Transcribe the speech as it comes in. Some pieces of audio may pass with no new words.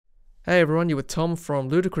Hey everyone, you're with Tom from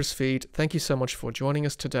Ludicrous feed. Thank you so much for joining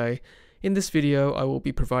us today. In this video, I will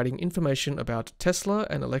be providing information about Tesla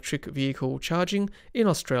and electric vehicle charging in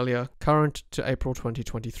Australia, current to April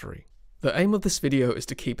 2023. The aim of this video is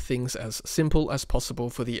to keep things as simple as possible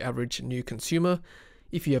for the average new consumer.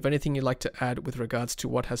 If you have anything you'd like to add with regards to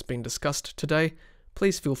what has been discussed today,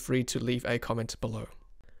 please feel free to leave a comment below.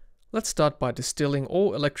 Let's start by distilling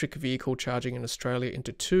all electric vehicle charging in Australia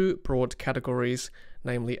into two broad categories,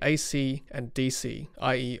 namely AC and DC,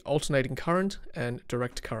 i.e. alternating current and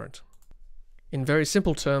direct current. In very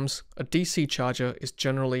simple terms, a DC charger is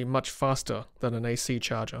generally much faster than an AC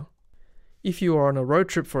charger. If you are on a road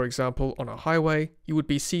trip, for example, on a highway, you would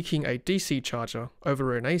be seeking a DC charger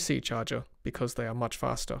over an AC charger because they are much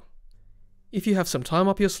faster. If you have some time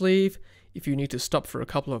up your sleeve, if you need to stop for a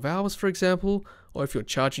couple of hours, for example, or if you're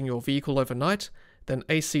charging your vehicle overnight, then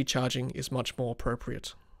AC charging is much more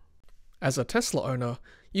appropriate. As a Tesla owner,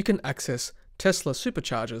 you can access Tesla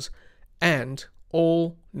superchargers and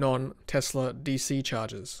all non-Tesla DC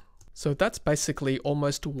chargers. So that's basically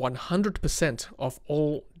almost 100% of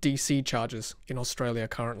all DC chargers in Australia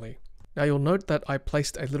currently. Now you'll note that I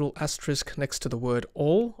placed a little asterisk next to the word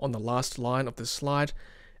all on the last line of this slide,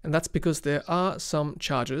 and that's because there are some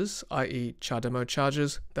chargers, i.e. ChargeMO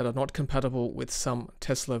chargers, that are not compatible with some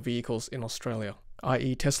Tesla vehicles in Australia,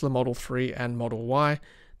 i.e. Tesla Model 3 and Model Y.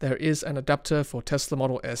 There is an adapter for Tesla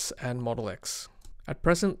Model S and Model X. At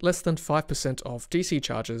present, less than 5% of DC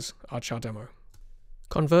chargers are ChargeMO.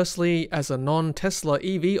 Conversely, as a non-Tesla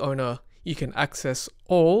EV owner, you can access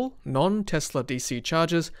all non-Tesla DC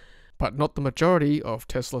chargers, but not the majority of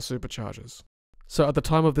Tesla superchargers. So at the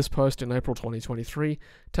time of this post in April 2023,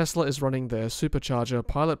 Tesla is running their supercharger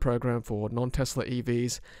pilot program for non-Tesla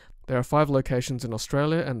EVs. There are 5 locations in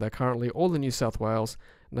Australia and they're currently all in New South Wales,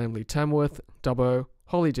 namely Tamworth, Dubbo,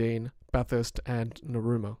 Hollydean, Bathurst and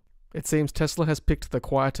NRMA. It seems Tesla has picked the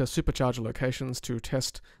quieter supercharger locations to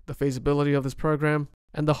test the feasibility of this program,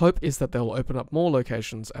 and the hope is that they'll open up more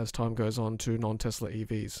locations as time goes on to non-Tesla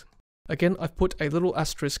EVs. Again, I've put a little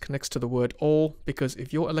asterisk next to the word all because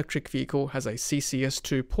if your electric vehicle has a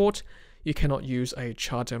CCS2 port, you cannot use a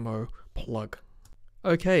ChargeMO plug.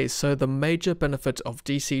 Okay, so the major benefit of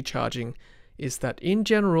DC charging is that in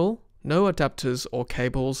general, no adapters or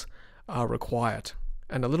cables are required.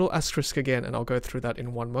 And a little asterisk again, and I'll go through that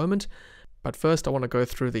in one moment. But first I want to go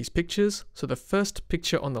through these pictures. So the first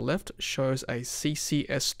picture on the left shows a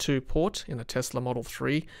CCS2 port in a Tesla Model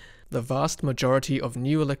 3. The vast majority of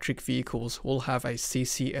new electric vehicles will have a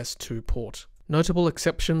CCS2 port. Notable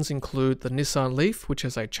exceptions include the Nissan Leaf, which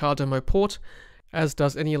has a ChargeMO port, as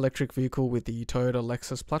does any electric vehicle with the Toyota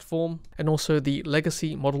Lexus platform, and also the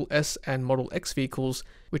legacy Model S and Model X vehicles,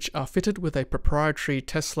 which are fitted with a proprietary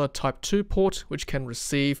Tesla Type 2 port, which can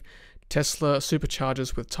receive Tesla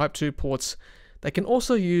superchargers with Type 2 ports. They can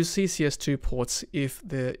also use CCS2 ports if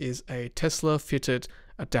there is a Tesla fitted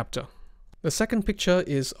adapter. The second picture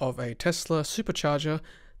is of a Tesla supercharger.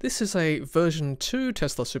 This is a version 2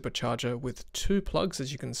 Tesla supercharger with 2 plugs,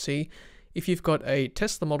 as you can see. If you've got a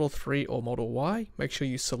Tesla Model 3 or Model Y, make sure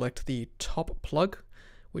you select the top plug,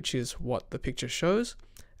 which is what the picture shows,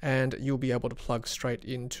 and you'll be able to plug straight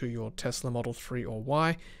into your Tesla Model 3 or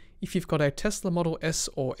Y. If you've got a Tesla Model S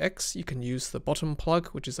or X, you can use the bottom plug,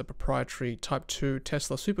 which is a proprietary Type 2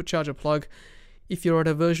 Tesla supercharger plug. If you're at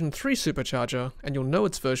a version 3 supercharger, and you'll know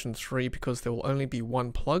it's version 3 because there will only be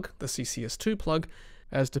one plug, the CCS2 plug,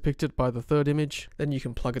 as depicted by the third image, then you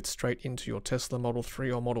can plug it straight into your Tesla Model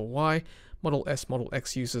 3 or Model Y. Model S, Model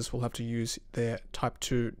X users will have to use their Type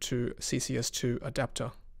 2 to CCS2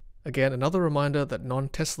 adapter. Again, another reminder that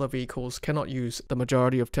non-Tesla vehicles cannot use the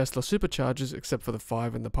majority of Tesla superchargers except for the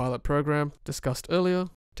 5 in the pilot program discussed earlier.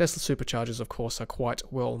 Tesla superchargers, of course, are quite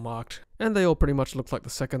well marked, and they all pretty much look like the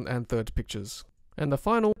second and third pictures. And the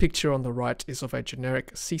final picture on the right is of a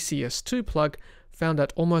generic CCS2 plug found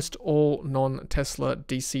at almost all non-Tesla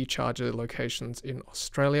DC charger locations in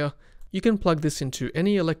Australia. You can plug this into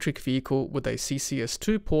any electric vehicle with a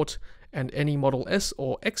CCS2 port and any Model S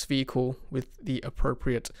or X vehicle with the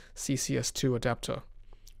appropriate CCS2 adapter.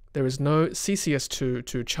 There is no CCS2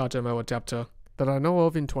 to ChargeMO adapter that I know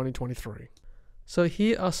of in 2023. So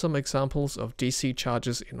here are some examples of DC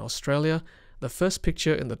chargers in Australia. The first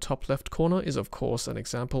picture in the top left corner is of course an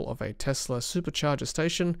example of a Tesla supercharger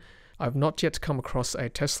station. I've not yet come across a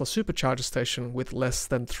Tesla supercharger station with less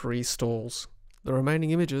than 3 stalls. The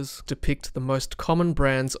remaining images depict the most common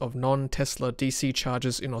brands of non-Tesla DC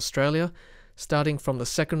chargers in Australia, starting from the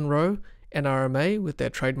second row, NRMA with their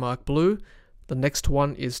trademark blue. The next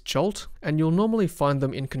one is Jolt, and you'll normally find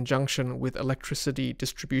them in conjunction with electricity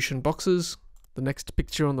distribution boxes. The next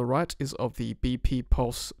picture on the right is of the BP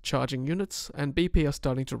Pulse charging units, and BP are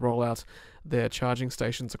starting to roll out their charging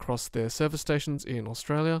stations across their service stations in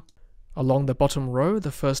Australia. Along the bottom row,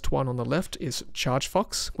 the first one on the left is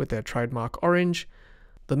Chargefox with their trademark orange.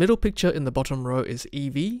 The middle picture in the bottom row is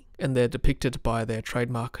Evie, and they're depicted by their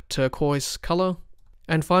trademark turquoise colour.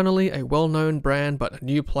 And finally, a well-known brand but a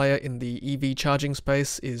new player in the EV charging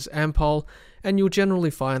space is Ampol, and you'll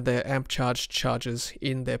generally find their Ampcharge chargers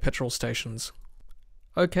in their petrol stations.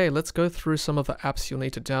 Okay, let's go through some of the apps you'll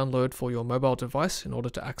need to download for your mobile device in order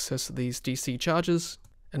to access these DC chargers.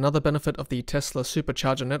 Another benefit of the Tesla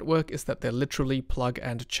supercharger network is that they're literally plug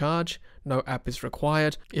and charge. No app is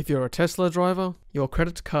required. If you're a Tesla driver, your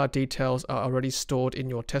credit card details are already stored in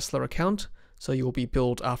your Tesla account, so you will be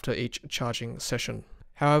billed after each charging session.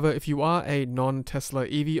 However, if you are a non-Tesla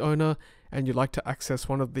EV owner and you'd like to access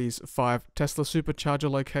one of these 5 Tesla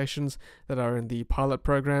supercharger locations that are in the pilot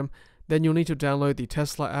program, then you'll need to download the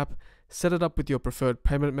Tesla app, set it up with your preferred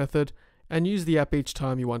payment method, and use the app each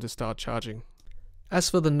time you want to start charging. As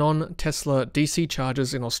for the non-Tesla DC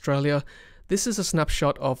chargers in Australia, this is a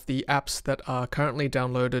snapshot of the apps that are currently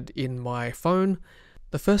downloaded in my phone.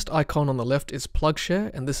 The first icon on the left is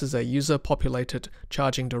Plugshare, and this is a user-populated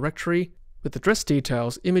charging directory with address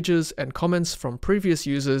details, images, and comments from previous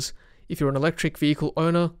users. If you're an electric vehicle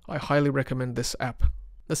owner, I highly recommend this app.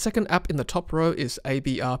 The second app in the top row is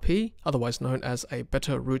ABRP, otherwise known as a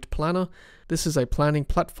Better Route Planner. This is a planning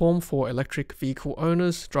platform for electric vehicle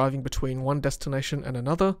owners driving between one destination and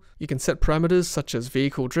another. You can set parameters such as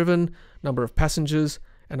vehicle driven, number of passengers,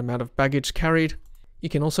 and amount of baggage carried. You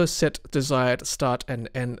can also set desired start and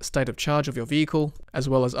end state of charge of your vehicle, as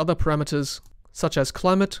well as other parameters such as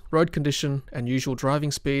climate, road condition, and usual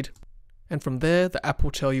driving speed. And from there, the app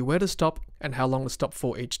will tell you where to stop and how long to stop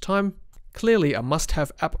for each time. Clearly a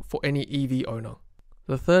must-have app for any EV owner.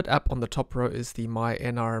 The third app on the top row is the My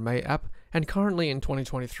NRMA app, and currently in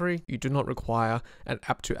 2023, you do not require an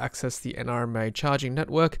app to access the NRMA charging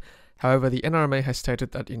network. However, the NRMA has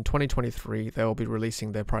stated that in 2023, they will be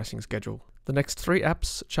releasing their pricing schedule. The next 3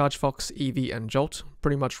 apps, Chargefox, Evie, and Jolt,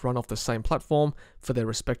 pretty much run off the same platform for their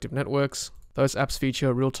respective networks. Those apps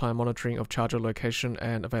feature real-time monitoring of charger location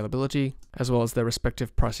and availability, as well as their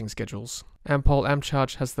respective pricing schedules. Ampol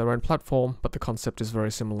Ampcharge has their own platform, but the concept is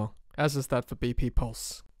very similar, as is that for BP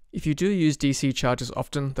Pulse. If you do use DC chargers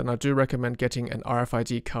often, then I do recommend getting an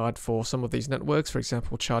RFID card for some of these networks, for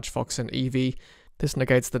example Chargefox and Evie. This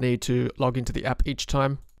negates the need to log into the app each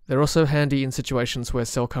time. They're also handy in situations where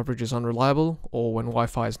cell coverage is unreliable or when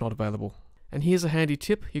Wi-Fi is not available. And here's a handy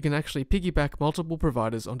tip, you can actually piggyback multiple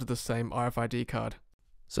providers onto the same RFID card.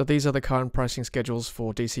 So these are the current pricing schedules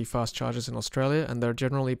for DC fast chargers in Australia, and they're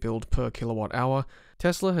generally billed per kilowatt hour.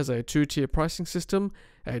 Tesla has a 2-tier pricing system,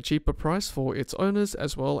 a cheaper price for its owners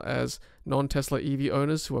as well as non-Tesla EV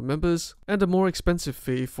owners who are members, and a more expensive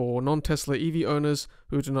fee for non-Tesla EV owners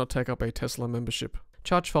who do not take up a Tesla membership.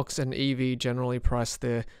 Chargefox and Evie generally price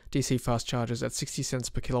their DC fast chargers at 60 cents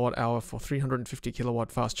per kilowatt hour for 350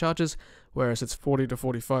 kilowatt fast chargers, whereas it's 40 to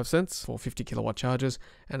 45 cents for 50 kilowatt chargers,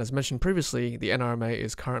 and as mentioned previously, the NRMA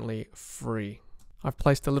is currently free. I've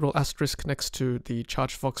placed a little asterisk next to the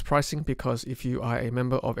Chargefox pricing because if you are a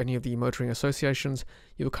member of any of the motoring associations,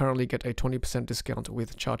 you'll currently get a 20% discount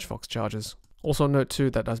with Chargefox chargers. Also note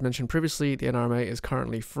too that as mentioned previously, the NRMA is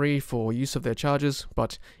currently free for use of their chargers,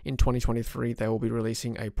 but in 2023 they will be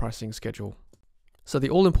releasing a pricing schedule. So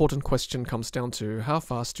the all-important question comes down to how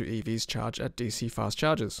fast do EVs charge at DC fast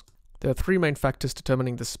chargers? There are 3 main factors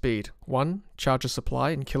determining the speed. 1. Charger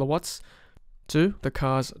supply in kilowatts. 2. The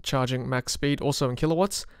car's charging max speed, also in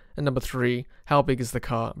kilowatts. And number 3. How big is the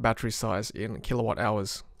car battery size in kilowatt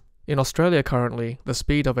hours? In Australia currently, the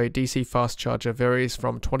speed of a DC fast charger varies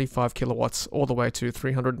from 25 kilowatts all the way to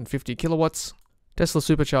 350 kilowatts. Tesla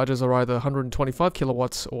superchargers are either 125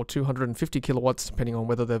 kilowatts or 250 kilowatts depending on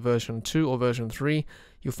whether they're version 2 or version 3.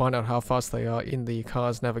 You'll find out how fast they are in the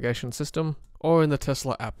car's navigation system or in the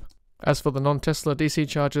Tesla app. As for the non-Tesla DC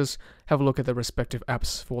chargers, have a look at their respective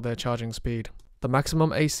apps for their charging speed. The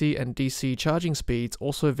maximum AC and DC charging speeds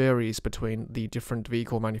also varies between the different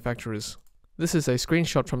vehicle manufacturers. This is a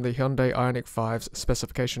screenshot from the Hyundai Ioniq 5's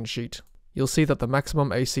specification sheet. You'll see that the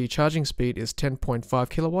maximum AC charging speed is 10.5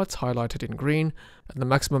 kilowatts, highlighted in green, and the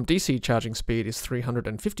maximum DC charging speed is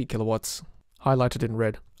 350 kilowatts, highlighted in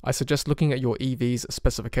red. I suggest looking at your EV's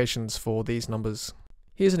specifications for these numbers.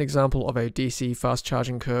 Here's an example of a DC fast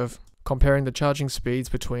charging curve, comparing the charging speeds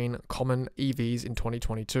between common EVs in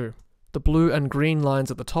 2022. The blue and green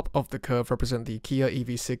lines at the top of the curve represent the Kia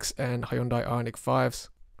EV6 and Hyundai Ioniq 5s.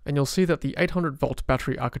 And you'll see that the 800-volt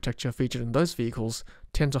battery architecture featured in those vehicles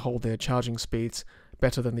tend to hold their charging speeds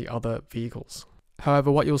better than the other vehicles.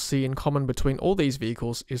 However, what you'll see in common between all these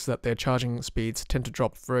vehicles is that their charging speeds tend to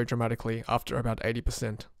drop very dramatically after about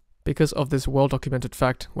 80%. Because of this well-documented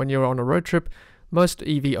fact, when you're on a road trip, most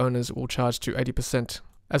EV owners will charge to 80%,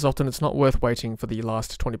 as often it's not worth waiting for the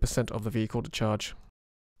last 20% of the vehicle to charge.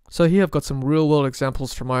 So here I've got some real-world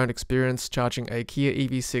examples from my own experience charging a Kia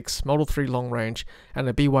EV6 Model 3 long range and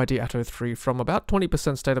a BYD Atto 3 from about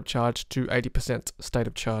 20% state of charge to 80% state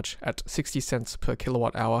of charge at 60 cents per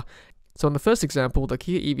kilowatt hour. So in the first example, the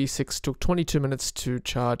Kia EV6 took 22 minutes to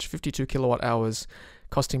charge 52 kilowatt hours,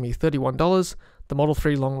 costing me $31. The Model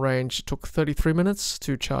 3 long range took 33 minutes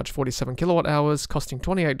to charge 47 kilowatt hours, costing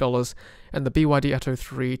 $28, and the BYD Atto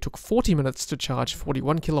 3 took 40 minutes to charge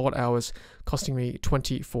 41 kilowatt hours, costing me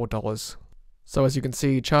 $24. So as you can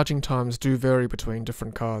see, charging times do vary between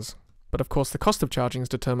different cars. But of course, the cost of charging is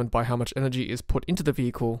determined by how much energy is put into the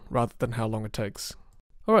vehicle rather than how long it takes.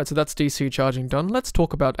 Alright, so that's DC charging done. Let's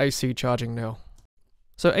talk about AC charging now.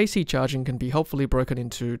 So AC charging can be helpfully broken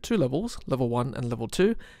into two levels, level 1 and level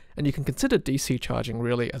 2, and you can consider DC charging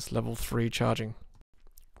really as level 3 charging.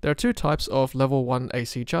 There are two types of level 1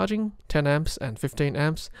 AC charging, 10 amps and 15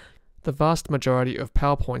 amps. The vast majority of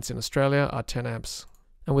power points in Australia are 10 amps.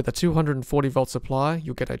 And with a 240 volt supply,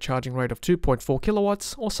 you'll get a charging rate of 2.4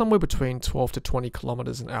 kilowatts or somewhere between 12 to 20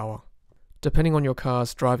 kilometers an hour, depending on your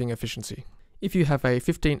car's driving efficiency. If you have a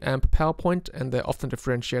 15 amp power point, and they're often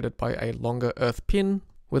differentiated by a longer earth pin,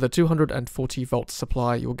 with a 240 volt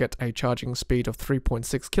supply, you'll get a charging speed of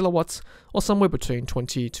 3.6 kilowatts or somewhere between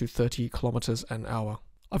 20 to 30 kilometers an hour.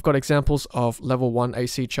 I've got examples of level 1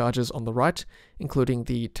 AC chargers on the right, including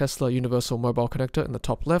the Tesla Universal Mobile Connector in the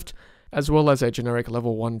top left, as well as a generic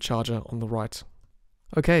level 1 charger on the right.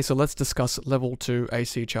 Okay, so let's discuss level 2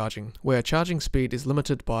 AC charging, where charging speed is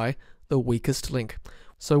limited by the weakest link.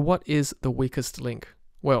 So what is the weakest link?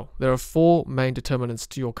 Well, there are four main determinants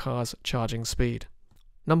to your car's charging speed.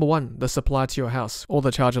 Number 1, the supply to your house, or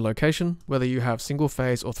the charger location, whether you have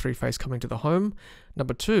single-phase or three-phase coming to the home.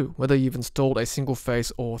 Number 2, whether you've installed a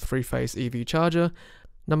single-phase or three-phase EV charger.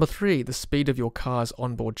 Number 3, the speed of your car's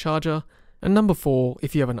onboard charger. And number 4,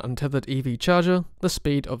 if you have an untethered EV charger, the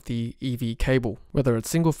speed of the EV cable, whether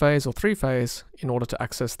it's single-phase or three-phase, in order to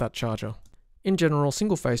access that charger. In general,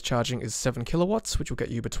 single-phase charging is 7 kilowatts, which will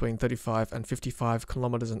get you between 35 and 55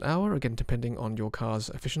 kilometers an hour, again depending on your car's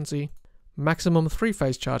efficiency. Maximum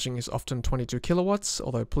three-phase charging is often 22 kilowatts,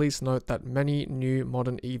 although please note that many new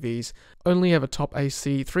modern EVs only have a top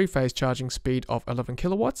AC three-phase charging speed of 11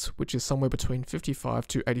 kilowatts, which is somewhere between 55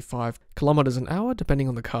 to 85 kilometers an hour, depending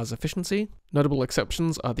on the car's efficiency. Notable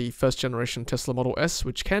exceptions are the first-generation Tesla Model S,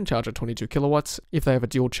 which can charge at 22 kilowatts if they have a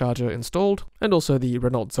dual charger installed, and also the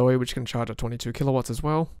Renault Zoe, which can charge at 22 kilowatts as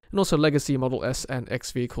well. And also legacy Model S and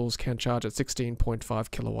X vehicles can charge at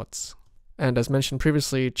 16.5 kilowatts. And as mentioned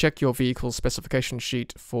previously, check your vehicle's specification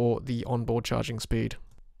sheet for the onboard charging speed.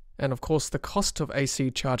 And of course, the cost of AC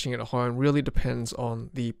charging at home really depends on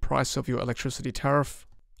the price of your electricity tariff.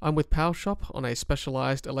 I'm with Powershop on a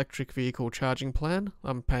specialized electric vehicle charging plan.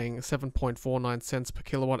 I'm paying 7.49 cents per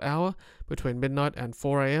kilowatt hour between midnight and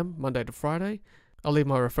 4 AM, Monday to Friday. I'll leave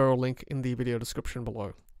my referral link in the video description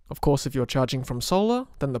below. Of course, if you're charging from solar,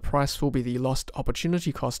 then the price will be the lost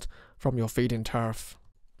opportunity cost from your feed-in tariff.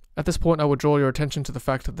 At this point, I would draw your attention to the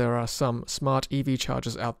fact that there are some smart EV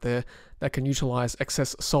chargers out there that can utilize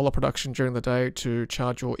excess solar production during the day to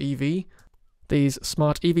charge your EV. These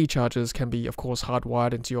smart EV chargers can be, of course,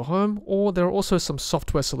 hardwired into your home, or there are also some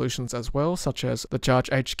software solutions as well, such as the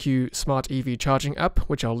ChargeHQ Smart EV Charging app,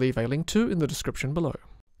 which I'll leave a link to in the description below.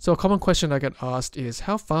 So a common question I get asked is,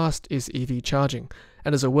 how fast is EV charging?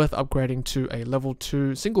 And is it worth upgrading to a level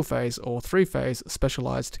 2 single-phase or three-phase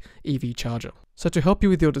specialized EV charger? So to help you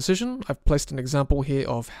with your decision, I've placed an example here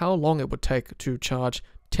of how long it would take to charge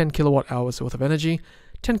 10 kilowatt hours worth of energy.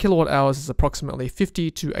 10 kilowatt hours is approximately 50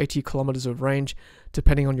 to 80 kilometers of range,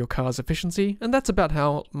 depending on your car's efficiency, and that's about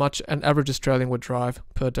how much an average Australian would drive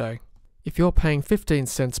per day. If you're paying 15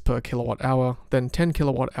 cents per kilowatt hour, then 10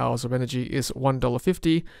 kilowatt hours of energy is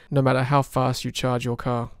 $1.50, no matter how fast you charge your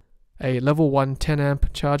car. A level 1 10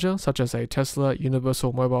 amp charger, such as a Tesla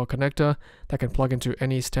Universal Mobile Connector that can plug into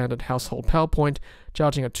any standard household power point,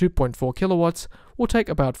 charging at 2.4 kilowatts, will take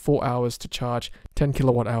about 4 hours to charge 10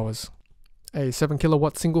 kilowatt hours. A 7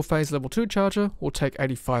 kilowatt single phase level 2 charger will take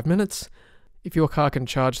 85 minutes. If your car can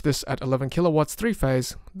charge this at 11 kilowatts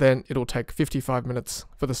 3-phase, then it'll take 55 minutes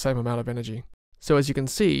for the same amount of energy. So as you can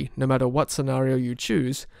see, no matter what scenario you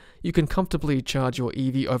choose, you can comfortably charge your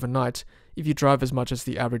EV overnight if you drive as much as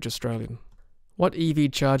the average Australian. What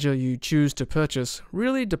EV charger you choose to purchase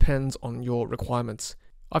really depends on your requirements.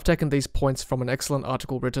 I've taken these points from an excellent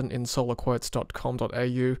article written in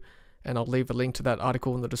solarquotes.com.au, and I'll leave a link to that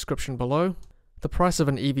article in the description below. The price of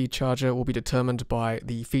an EV charger will be determined by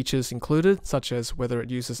the features included, such as whether it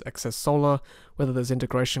uses excess solar, whether there's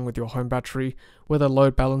integration with your home battery, whether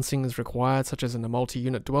load balancing is required, such as in a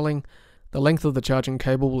multi-unit dwelling. The length of the charging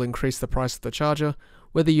cable will increase the price of the charger,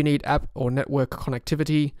 whether you need app or network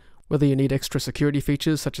connectivity, whether you need extra security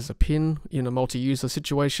features such as a PIN in a multi-user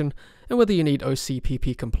situation, and whether you need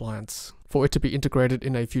OCPP compliance for it to be integrated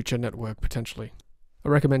in a future network potentially. I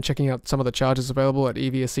recommend checking out some of the chargers available at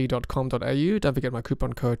evie.com.au. Don't forget my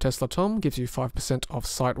coupon code TeslaTom gives you 5% off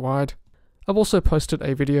site-wide. I've also posted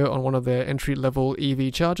a video on one of their entry-level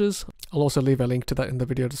EV chargers. I'll also leave a link to that in the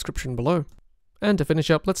video description below. And to finish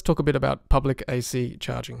up, let's talk a bit about public AC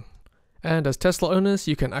charging. And as Tesla owners,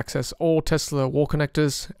 you can access all Tesla wall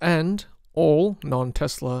connectors and all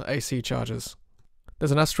non-Tesla AC chargers.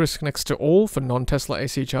 There's an asterisk next to all for non-Tesla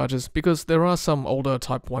AC chargers because there are some older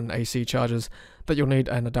Type 1 AC chargers that you'll need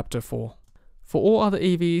an adapter for. For all other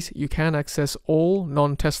EVs, you can access all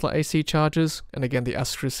non-Tesla AC chargers, and again the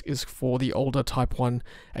asterisk is for the older Type 1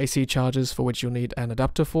 AC chargers for which you'll need an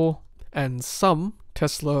adapter for, and some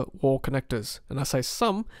Tesla wall connectors. And I say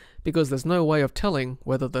some because there's no way of telling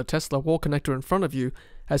whether the Tesla wall connector in front of you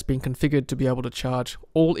has been configured to be able to charge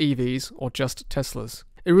all EVs or just Teslas.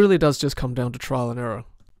 It really does just come down to trial and error.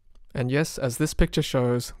 And yes, as this picture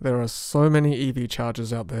shows, there are so many EV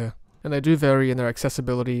chargers out there, and they do vary in their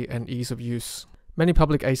accessibility and ease of use. Many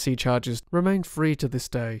public AC chargers remain free to this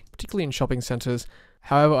day, particularly in shopping centres.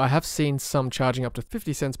 However, I have seen some charging up to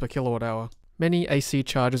 50 cents per kilowatt hour. Many AC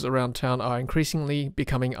chargers around town are increasingly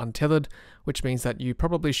becoming untethered, which means that you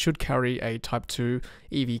probably should carry a Type 2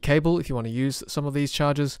 EV cable if you want to use some of these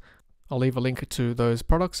chargers. I'll leave a link to those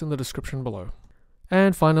products in the description below.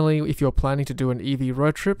 And finally, if you're planning to do an EV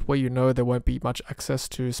road trip where you know there won't be much access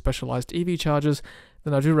to specialized EV chargers,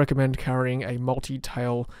 then I do recommend carrying a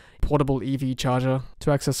multi-tail portable EV charger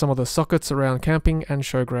to access some of the sockets around camping and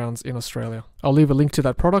showgrounds in Australia. I'll leave a link to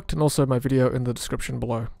that product and also my video in the description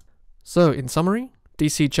below. So, in summary,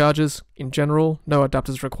 DC chargers, in general, no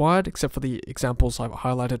adapters required except for the examples I've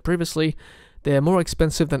highlighted previously. They're more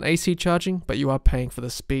expensive than AC charging, but you are paying for the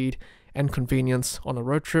speed and convenience on a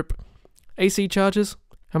road trip. AC chargers,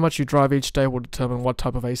 how much you drive each day will determine what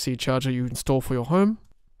type of AC charger you install for your home.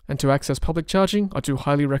 And to access public charging, I do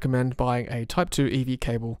highly recommend buying a Type 2 EV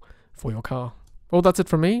cable for your car. Well, that's it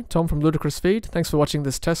from me, Tom from Ludicrous Feed. Thanks for watching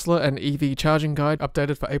this Tesla and EV charging guide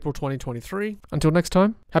updated for April 2023. Until next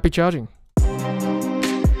time, happy charging!